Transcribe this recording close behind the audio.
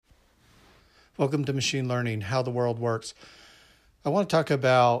Welcome to Machine Learning, How the World Works. I want to talk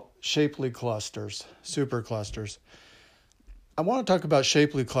about Shapley clusters, superclusters. I want to talk about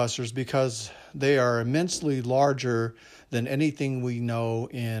Shapley clusters because they are immensely larger than anything we know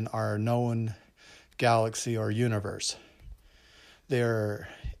in our known galaxy or universe. They're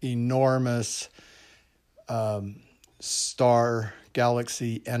enormous star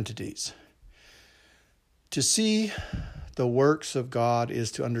galaxy entities. To see the works of God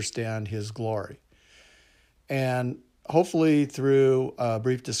is to understand His glory. And hopefully through a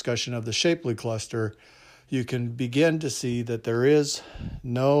brief discussion of the Shapley cluster, you can begin to see that there is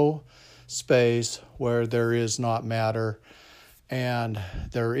no space where there is not matter, and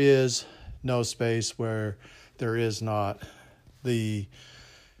there is no space where there is not the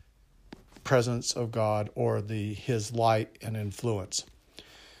presence of God or His light and influence.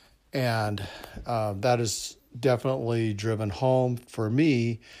 And that is definitely driven home for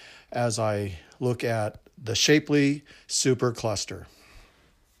me as I look at the Shapley supercluster.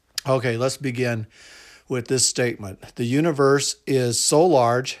 Okay, let's begin with this statement. The universe is so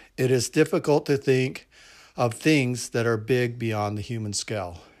large, it is difficult to think of things that are big beyond the human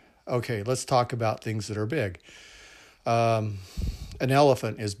scale. Okay, let's talk about things that are big. An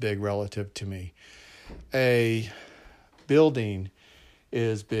elephant is big relative to me. A building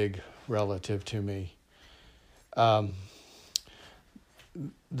is big relative to me.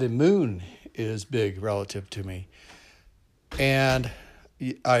 The moon is big relative to me. And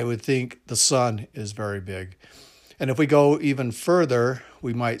I would think the sun is very big. And if we go even further,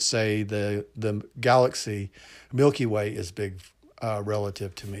 we might say the galaxy, Milky Way, is big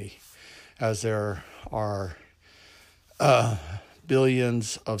relative to me, as there are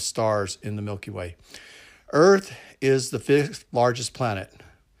billions of stars in the Milky Way. Earth is the fifth largest planet,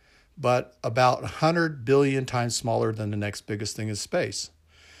 but about 100 billion times smaller than the next biggest thing in space.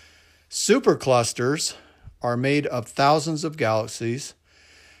 Superclusters are made of thousands of galaxies,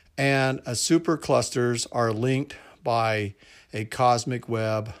 and superclusters are linked by a cosmic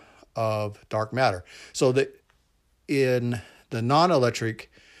web of dark matter. So that in the non-electric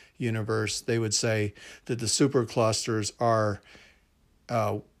universe, they would say that the superclusters are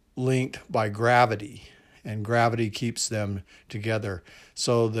linked by gravity, and gravity keeps them together.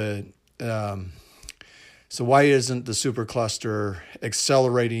 So so why isn't the supercluster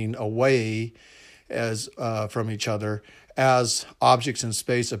accelerating away as from each other as objects in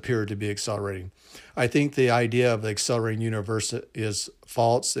space appear to be accelerating? I think the idea of the accelerating universe is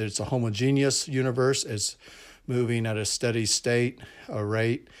false. It's a homogeneous universe. It's moving at a steady state, a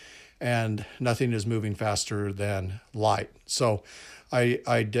rate, and nothing is moving faster than light. So I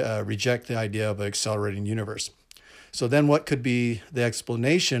reject the idea of an accelerating universe. So then what could be the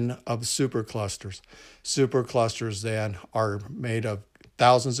explanation of superclusters? Superclusters then are made of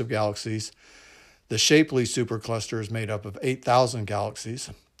thousands of galaxies. The Shapley supercluster is made up of 8,000 galaxies.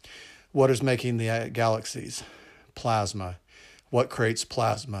 What is making the galaxies? Plasma. What creates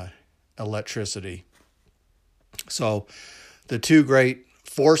plasma? Electricity. So the two great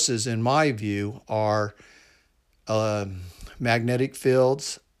forces in my view are magnetic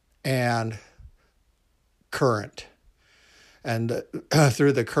fields and current. And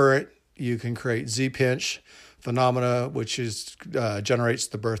through the current, you can create Z-pinch phenomena, which generates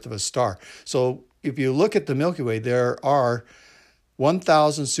the birth of a star. So if you look at the Milky Way, there are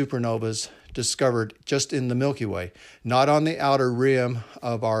 1,000 supernovas discovered just in the Milky Way, not on the outer rim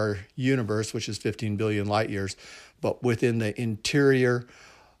of our universe, which is 15 billion light years, but within the interior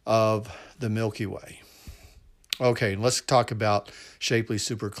of the Milky Way. Okay, let's talk about Shapley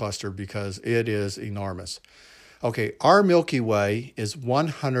supercluster because it is enormous. Okay, our Milky Way is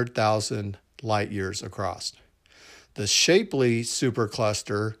 100,000 light years across. The Shapley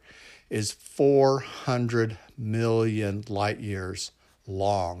supercluster is 400 million light years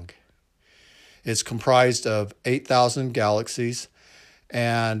long. It's comprised of 8,000 galaxies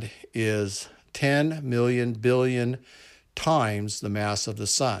and is 10 million billion times the mass of the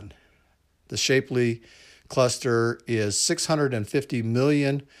sun. The Shapley cluster is 650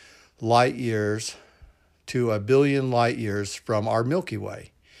 million light years to a billion light years from our Milky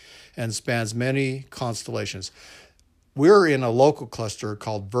Way and spans many constellations. We're in a local cluster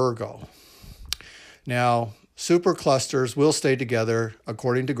called Virgo. Now, superclusters will stay together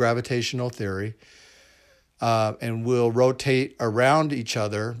according to gravitational theory and will rotate around each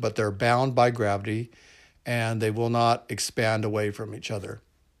other, but they're bound by gravity and they will not expand away from each other.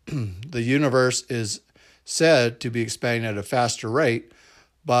 The universe is said to be expanding at a faster rate,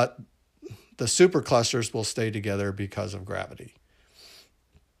 but the superclusters will stay together because of gravity.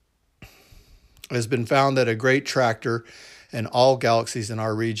 It has been found that a great tractor and all galaxies in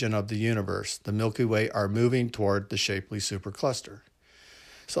our region of the universe, the Milky Way, are moving toward the Shapley supercluster.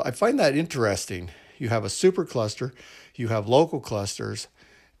 So I find that interesting. You have a supercluster, you have local clusters,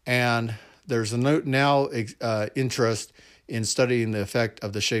 and there's now interest in studying the effect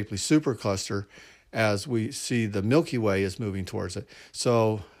of the Shapley supercluster as we see the Milky Way is moving towards it.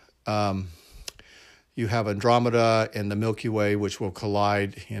 So you have Andromeda and the Milky Way, which will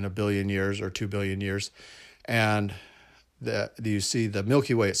collide in 1 billion years or 2 billion years. And you see the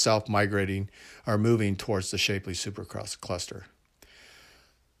Milky Way itself migrating or moving towards the Shapley supercluster.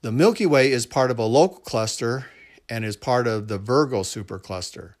 The Milky Way is part of a local cluster and is part of the Virgo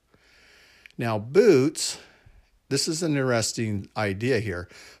supercluster. Now, Boots, this is an interesting idea here.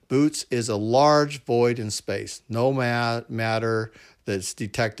 Boots is a large void in space, no matter that's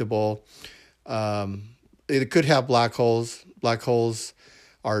detectable. It could have black holes. Black holes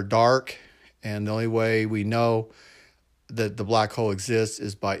are dark, and the only way we know that the black hole exists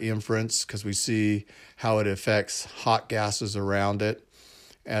is by inference, because we see how it affects hot gases around it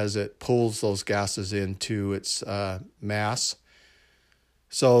as it pulls those gases into its mass.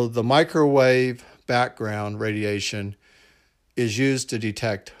 So the microwave background radiation is used to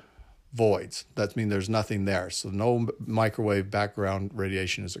detect voids. That means there's nothing there. So no microwave background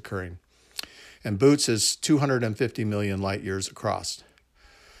radiation is occurring. And Boots is 250 million light years across.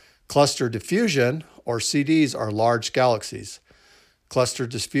 Cluster diffusion, or CDs, are large galaxies. Cluster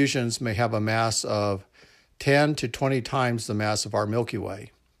diffusions may have a mass of 10 to 20 times the mass of our Milky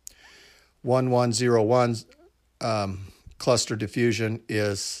Way. 1101 cluster diffusion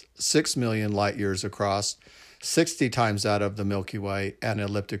is 6 million light years across, 60 times that of the Milky Way, and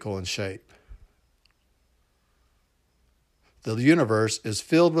elliptical in shape. The universe is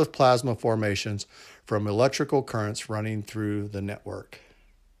filled with plasma formations from electrical currents running through the network.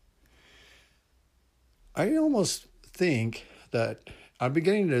 I almost think that I'm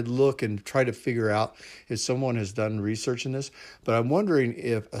beginning to look and try to figure out if someone has done research in this, but I'm wondering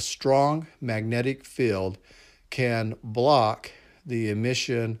if a strong magnetic field can block the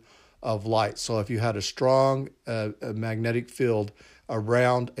emission of light. So if you had a strong magnetic field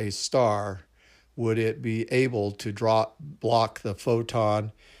around a star, would it be able to block the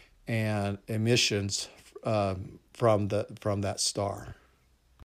photon and emissions from that star?